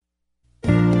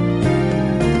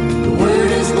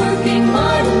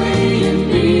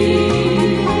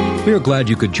We are glad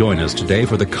you could join us today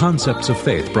for the Concepts of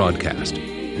Faith broadcast.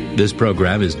 This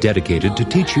program is dedicated to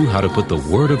teach you how to put the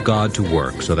Word of God to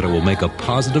work so that it will make a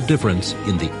positive difference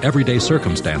in the everyday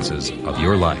circumstances of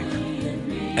your life.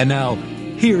 And now,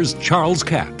 here's Charles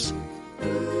Capps.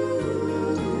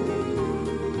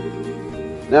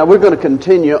 Now we're going to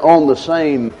continue on the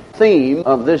same theme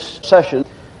of this session,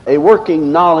 a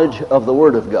working knowledge of the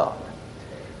Word of God.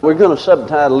 We're going to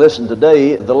subtitle this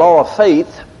today, The Law of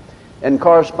Faith and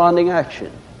Corresponding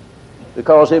Action,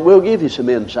 because it will give you some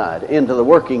insight into the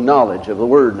working knowledge of the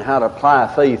Word and how to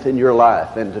apply faith in your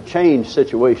life and to change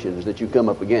situations that you come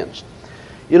up against.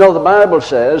 You know, the Bible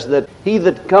says that he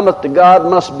that cometh to God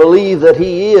must believe that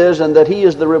He is, and that He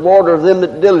is the rewarder of them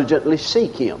that diligently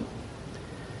seek Him.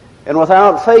 And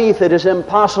without faith it is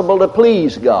impossible to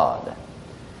please God.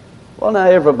 Well, now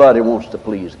everybody wants to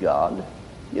please God.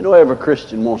 You know, every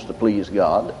Christian wants to please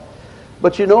God.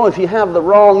 But you know, if you have the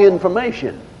wrong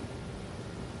information,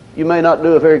 you may not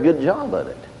do a very good job at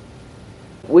it.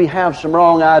 We have some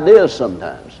wrong ideas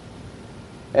sometimes.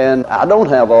 And I don't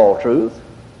have all truth.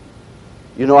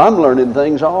 You know, I'm learning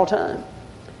things all the time.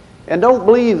 And don't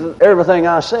believe everything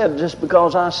I said just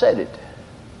because I said it.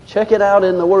 Check it out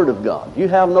in the Word of God. You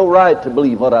have no right to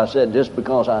believe what I said just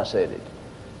because I said it.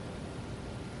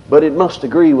 But it must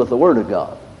agree with the Word of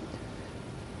God.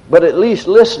 But at least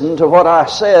listen to what I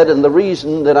said and the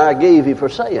reason that I gave you for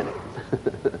saying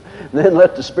it. Then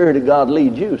let the Spirit of God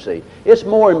lead you, see. It's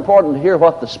more important to hear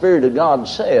what the Spirit of God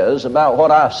says about what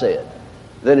I said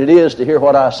than it is to hear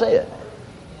what I said.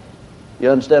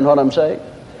 You understand what I'm saying?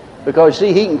 Because,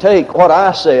 see, He can take what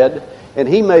I said and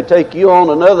He may take you on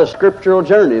another scriptural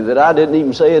journey that I didn't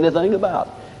even say anything about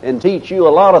and teach you a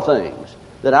lot of things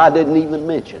that I didn't even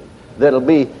mention that'll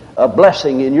be a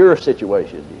blessing in your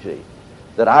situation, you see,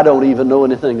 that I don't even know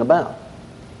anything about.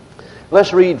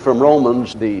 Let's read from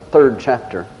Romans, the 3rd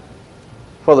chapter.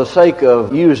 For the sake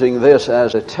of using this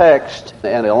as a text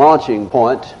and a launching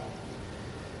point,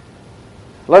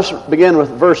 let's begin with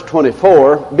verse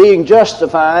 24. Being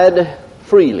justified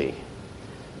freely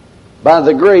by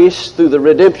the grace through the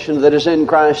redemption that is in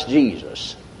Christ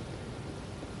Jesus.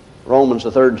 Romans,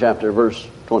 the 3rd chapter, verse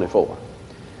 24.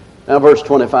 Now verse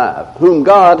 25. Whom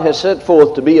God has set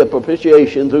forth to be a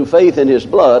propitiation through faith in His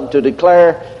blood, to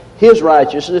declare His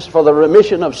righteousness for the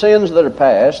remission of sins that are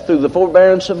past through the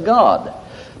forbearance of God.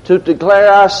 To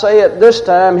declare, I say at this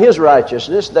time, His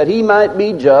righteousness, that He might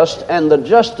be just and the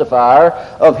justifier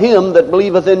of him that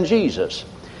believeth in Jesus.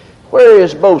 Where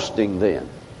is boasting then?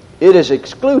 It is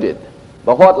excluded.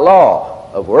 By what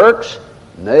law? Of works?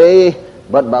 Nay,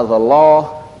 but by the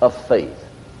law of faith.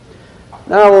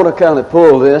 Now I want to kind of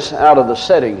pull this out of the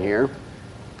setting here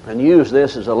and use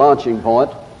this as a launching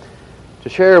point to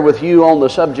share with you on the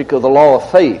subject of the law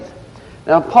of faith.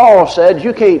 Now, Paul said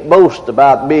you can't boast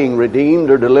about being redeemed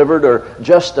or delivered or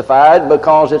justified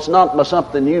because it's not by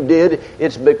something you did.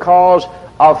 It's because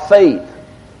of faith.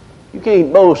 You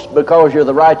can't boast because you're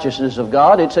the righteousness of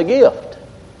God. It's a gift.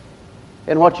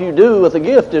 And what you do with a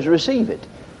gift is receive it.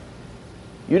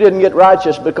 You didn't get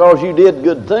righteous because you did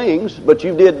good things, but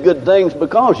you did good things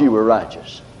because you were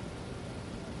righteous.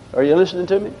 Are you listening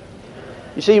to me?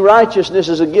 You see, righteousness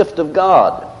is a gift of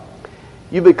God.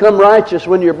 You become righteous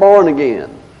when you're born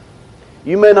again.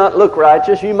 You may not look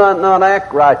righteous, you might not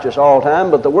act righteous all the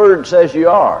time, but the Word says you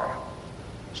are.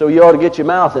 So you ought to get your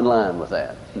mouth in line with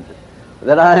that.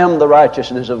 That I am the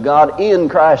righteousness of God in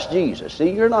Christ Jesus.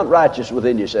 See, you're not righteous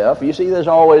within yourself. You see, there's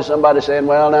always somebody saying,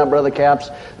 well, now, Brother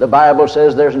Capps, the Bible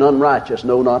says there's none righteous,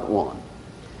 no, not one.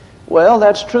 Well,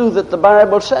 that's true that the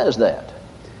Bible says that.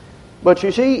 But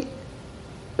you see,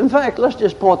 in fact, let's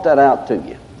just point that out to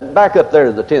you. Back up there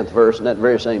to the 10th verse in that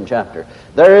very same chapter.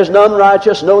 There is none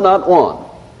righteous, no, not one.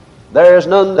 There is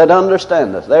none that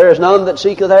understandeth. There is none that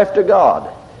seeketh after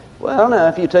God. Well, now,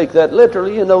 if you take that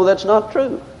literally, you know that's not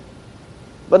true.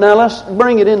 But now let's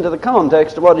bring it into the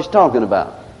context of what he's talking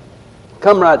about.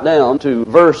 Come right down to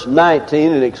verse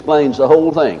 19, it explains the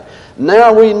whole thing.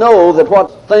 Now we know that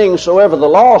what things soever the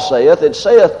law saith, it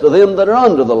saith to them that are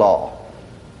under the law,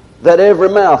 that every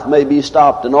mouth may be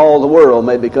stopped and all the world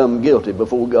may become guilty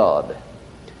before God.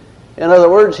 In other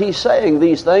words, he's saying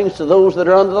these things to those that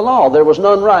are under the law. There was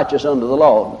none righteous under the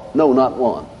law. No, not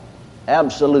one.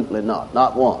 Absolutely not.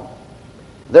 Not one.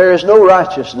 There is no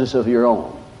righteousness of your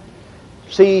own.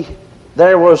 See,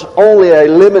 there was only a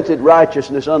limited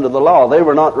righteousness under the law. They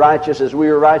were not righteous as we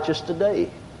are righteous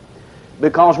today,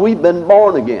 because we've been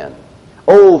born again.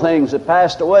 Old things have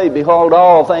passed away. Behold,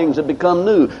 all things have become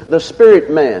new. The spirit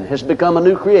man has become a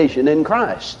new creation in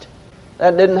Christ.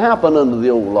 That didn't happen under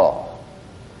the old law.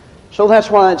 So that's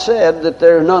why it said that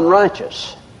there are none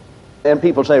righteous. And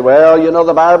people say, well, you know,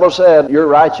 the Bible said your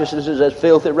righteousness is as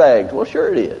filthy rags. Well,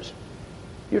 sure it is.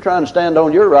 You're trying to stand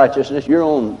on your righteousness, you're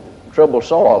on troubled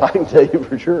soil, I can tell you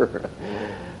for sure.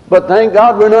 But thank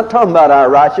God we're not talking about our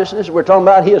righteousness, we're talking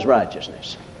about His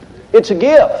righteousness. It's a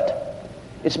gift.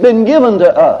 It's been given to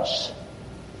us.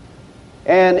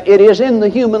 And it is in the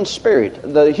human spirit.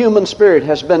 The human spirit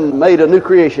has been made a new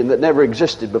creation that never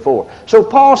existed before. So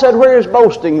Paul said, where is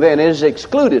boasting then? It is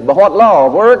excluded. By what law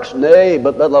of works? Nay,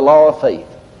 but by the law of faith.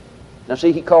 Now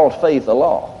see, he calls faith a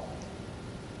law.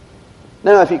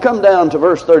 Now if you come down to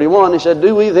verse 31, he said,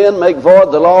 do we then make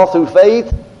void the law through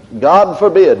faith? God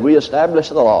forbid we establish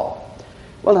the law.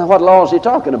 Well, now what law is he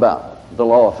talking about? The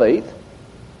law of faith.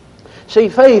 See,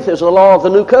 faith is the law of the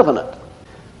new covenant.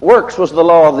 Works was the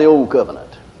law of the old covenant.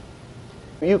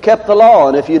 You kept the law,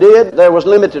 and if you did, there was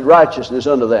limited righteousness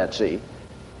under that, see.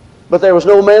 But there was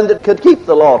no man that could keep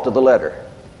the law to the letter,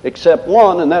 except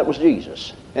one, and that was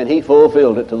Jesus. And He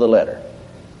fulfilled it to the letter.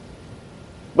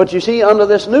 But you see, under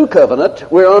this new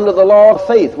covenant, we're under the law of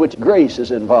faith, which grace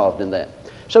is involved in that.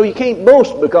 So you can't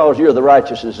boast because you're the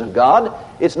righteousness of God.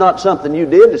 It's not something you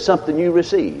did, it's something you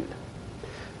received.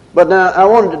 But now, I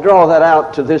wanted to draw that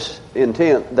out to this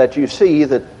intent, that you see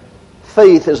that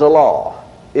faith is a law.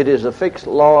 It is a fixed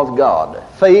law of God.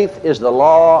 Faith is the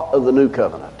law of the new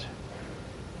covenant.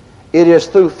 It is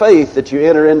through faith that you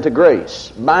enter into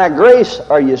grace. By grace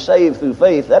are you saved through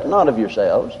faith. That's not of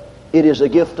yourselves. It is a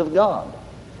gift of God.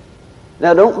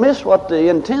 Now, don't miss what the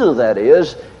intent of that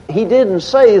is. He didn't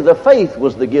say the faith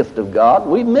was the gift of God.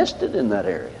 We missed it in that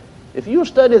area. If you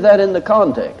study that in the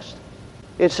context,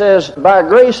 it says, by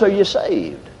grace are you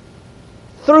saved.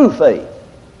 Through faith.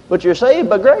 But you're saved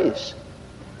by grace.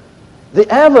 The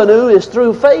avenue is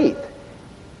through faith.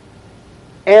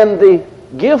 And the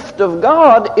gift of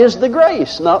God is the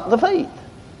grace, not the faith.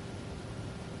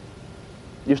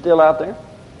 You still out there?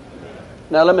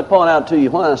 Now let me point out to you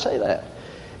why I say that.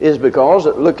 Is because,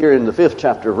 look here in the 5th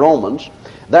chapter of Romans,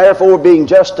 therefore being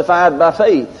justified by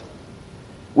faith,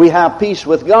 we have peace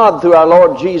with God through our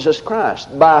Lord Jesus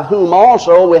Christ, by whom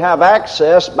also we have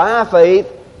access by faith.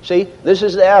 See, this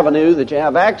is the avenue that you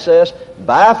have access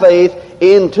by faith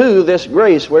into this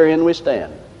grace wherein we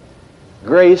stand.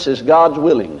 Grace is God's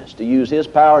willingness to use His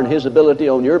power and His ability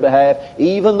on your behalf,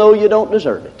 even though you don't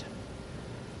deserve it.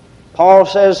 Paul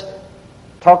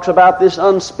talks about this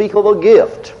unspeakable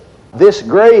gift, this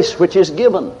grace which is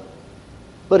given.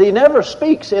 But he never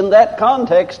speaks in that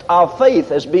context of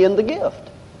faith as being the gift.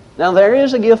 Now there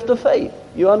is a gift of faith.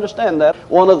 You understand that?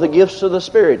 One of the gifts of the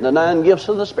Spirit, the 9 gifts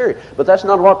of the Spirit. But that's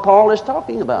not what Paul is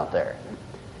talking about there.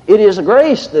 It is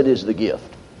grace that is the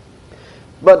gift.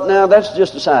 But now that's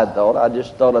just a side thought. I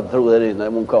just thought I'd throw that in.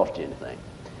 That won't cost you anything.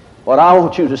 What I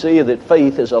want you to see is that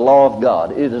faith is a law of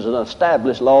God. It is an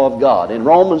established law of God. In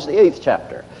Romans, the 8th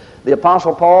chapter, the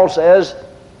Apostle Paul says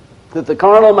that the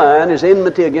carnal mind is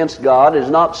enmity against God, is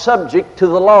not subject to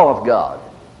the law of God.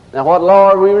 Now what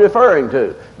law are we referring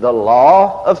to? The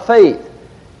law of faith.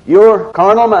 Your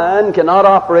carnal mind cannot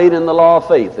operate in the law of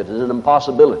faith. It is an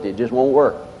impossibility. It just won't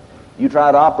work. You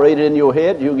try to operate it in your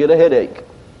head, you'll get a headache.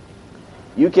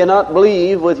 You cannot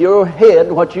believe with your head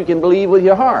what you can believe with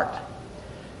your heart.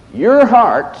 Your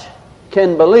heart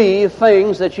can believe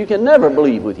things that you can never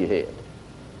believe with your head.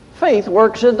 Faith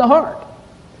works in the heart.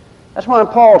 That's why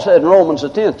Paul said in Romans the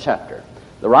 10th chapter,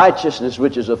 the righteousness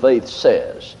which is of faith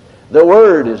says, the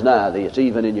word is nigh thee, it's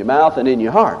even in your mouth and in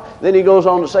your heart. Then he goes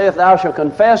on to say, if thou shalt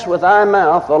confess with thy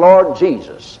mouth the Lord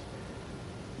Jesus.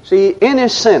 See, any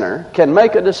sinner can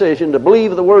make a decision to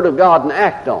believe the word of God and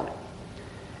act on it.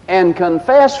 And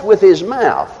confess with his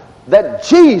mouth that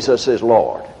Jesus is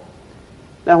Lord.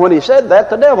 Now when he said that,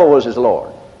 the devil was his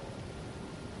Lord.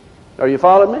 Are you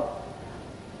following me?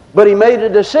 But he made a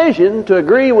decision to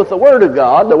agree with the Word of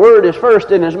God. The Word is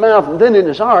first in his mouth and then in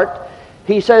his heart.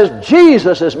 He says,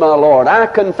 Jesus is my Lord. I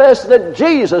confess that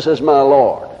Jesus is my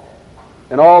Lord.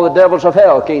 And all the devils of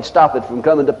hell can't stop it from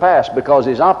coming to pass because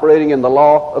he's operating in the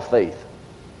law of faith.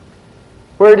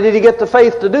 Where did he get the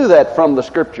faith to do that? From the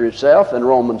Scripture itself in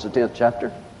Romans the 10th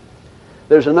chapter.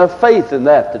 There's enough faith in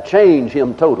that to change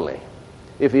him totally.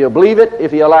 If he'll believe it,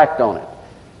 if he'll act on it.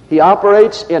 He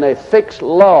operates in a fixed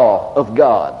law of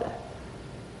God.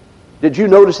 Did you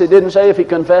notice it didn't say if he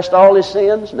confessed all his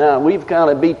sins? Now, we've kind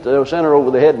of beat the sinner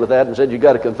over the head with that and said you've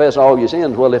got to confess all your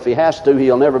sins. Well, if he has to,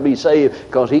 he'll never be saved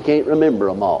because he can't remember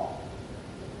them all.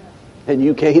 And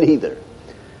you can't either.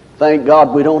 Thank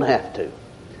God we don't have to.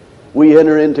 We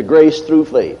enter into grace through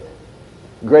faith.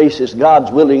 Grace is God's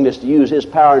willingness to use His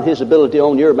power and His ability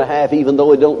on your behalf even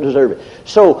though we don't deserve it.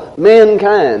 So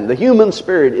mankind, the human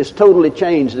spirit, is totally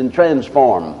changed and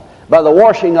transformed by the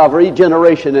washing of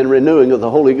regeneration and renewing of the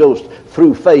Holy Ghost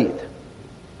through faith,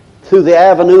 through the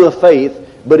avenue of faith,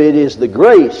 but it is the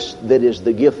grace that is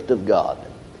the gift of God.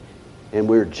 And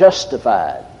we're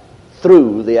justified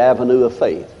through the avenue of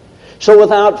faith. So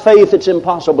without faith, it's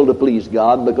impossible to please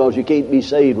God, because you can't be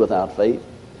saved without faith.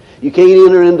 You can't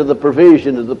enter into the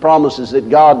provision of the promises that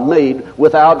God made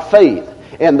without faith.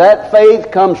 And that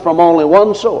faith comes from only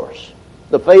one source.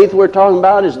 The faith we're talking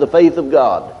about is the faith of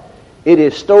God. It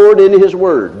is stored in His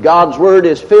Word. God's Word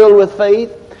is filled with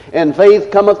faith, and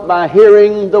faith cometh by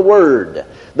hearing the Word.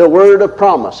 The word of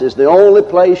promise is the only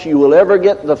place you will ever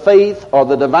get the faith or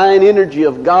the divine energy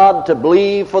of God to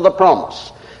believe for the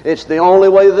promise. It's the only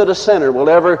way that a sinner will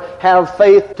ever have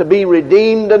faith to be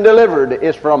redeemed and delivered,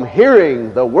 is from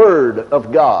hearing the Word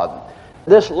of God.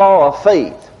 This law of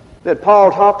faith that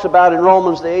Paul talks about in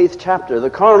Romans the 8th chapter, the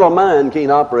carnal mind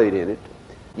can't operate in it.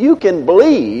 You can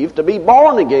believe to be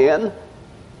born again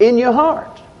in your heart.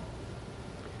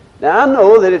 Now, I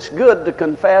know that it's good to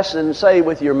confess and say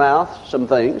with your mouth some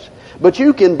things, but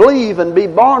you can believe and be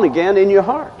born again in your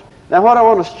heart. Now, what I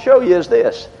want to show you is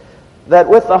this, that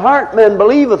with the heart man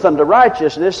believeth unto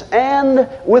righteousness, and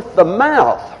with the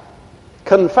mouth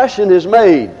confession is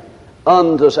made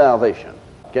unto salvation.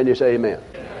 Can you say amen?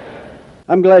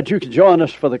 I'm glad you could join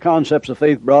us for the Concepts of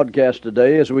Faith broadcast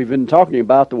today, as we've been talking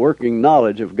about the working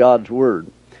knowledge of God's Word.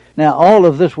 Now, all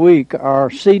of this week, our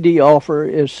CD offer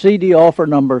is CD offer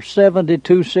number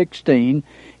 7216.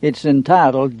 It's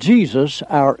entitled, Jesus,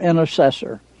 Our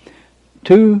Intercessor.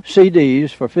 2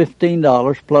 CDs for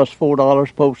 $15 plus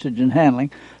 $4 postage and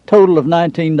handling, total of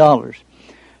 $19.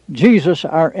 Jesus,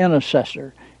 Our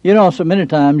Intercessor. You know, so many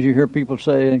times you hear people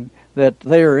saying that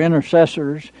they are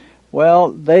intercessors.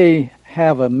 Well, they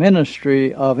have a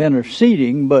ministry of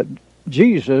interceding, but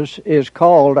Jesus is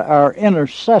called our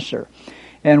intercessor.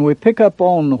 And we pick up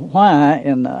on why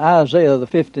in Isaiah the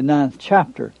 59th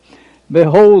chapter.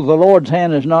 Behold, the Lord's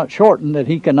hand is not shortened that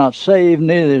He cannot save,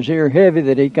 neither is ear heavy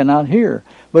that He cannot hear.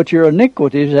 But your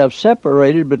iniquities have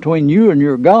separated between you and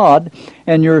your God,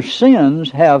 and your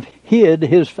sins have hid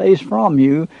His face from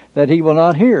you, that He will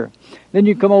not hear. Then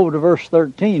you come over to verse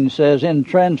 13, says, in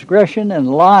transgression and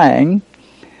lying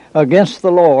against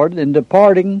the Lord, in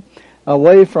departing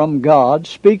away from God,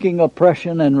 speaking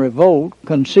oppression and revolt,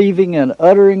 conceiving and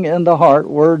uttering in the heart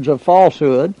words of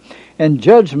falsehood, and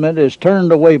judgment is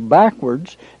turned away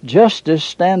backwards, justice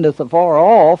standeth afar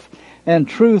off, and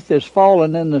truth is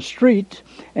fallen in the streets,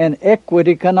 and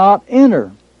equity cannot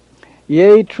enter.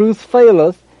 Yea, truth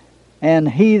faileth, and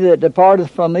he that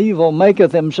departeth from evil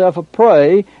maketh himself a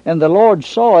prey, and the Lord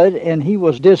saw it, and He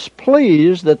was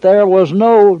displeased that there was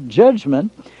no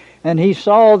judgment, and He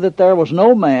saw that there was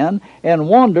no man, and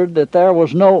wondered that there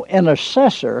was no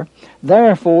intercessor.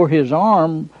 Therefore His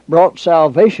arm brought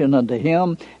salvation unto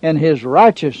him, and His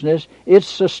righteousness, it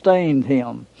sustained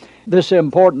him. This is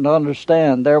important to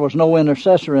understand. There was no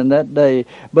intercessor in that day,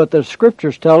 but the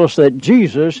Scriptures tell us that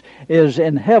Jesus is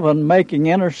in heaven making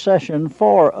intercession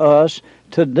for us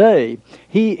today.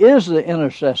 He is the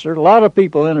intercessor. A lot of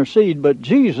people intercede, but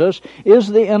Jesus is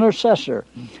the intercessor.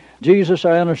 Jesus,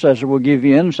 our intercessor, will give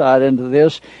you insight into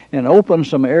this and open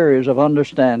some areas of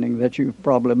understanding that you've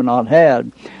probably not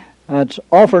had. That's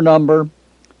offer number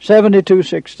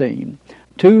 7216.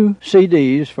 2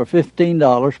 CDs for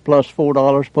 $15 plus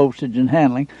 $4 postage and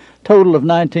handling, total of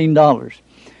 $19.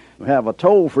 We have a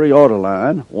toll-free order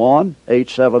line,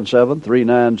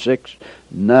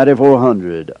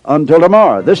 1-877-396-9400. Until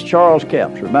tomorrow, this Charles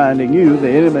Capps reminding you the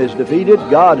enemy is defeated,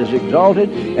 God is exalted,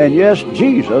 and yes,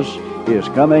 Jesus is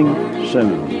coming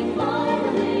soon.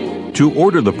 To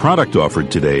order the product offered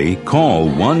today, call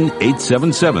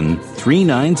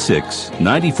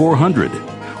 1-877-396-9400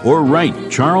 or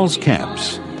write Charles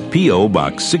Capps, P.O.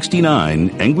 Box 69,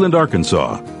 England,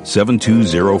 Arkansas,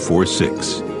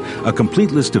 72046. A complete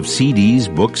list of CDs,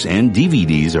 books, and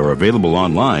DVDs are available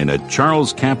online at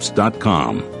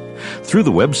charlescapps.com. Through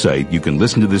the website, you can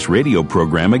listen to this radio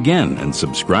program again and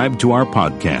subscribe to our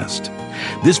podcast.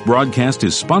 This broadcast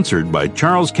is sponsored by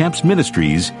Charles Capps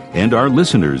Ministries and our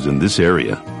listeners in this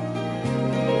area.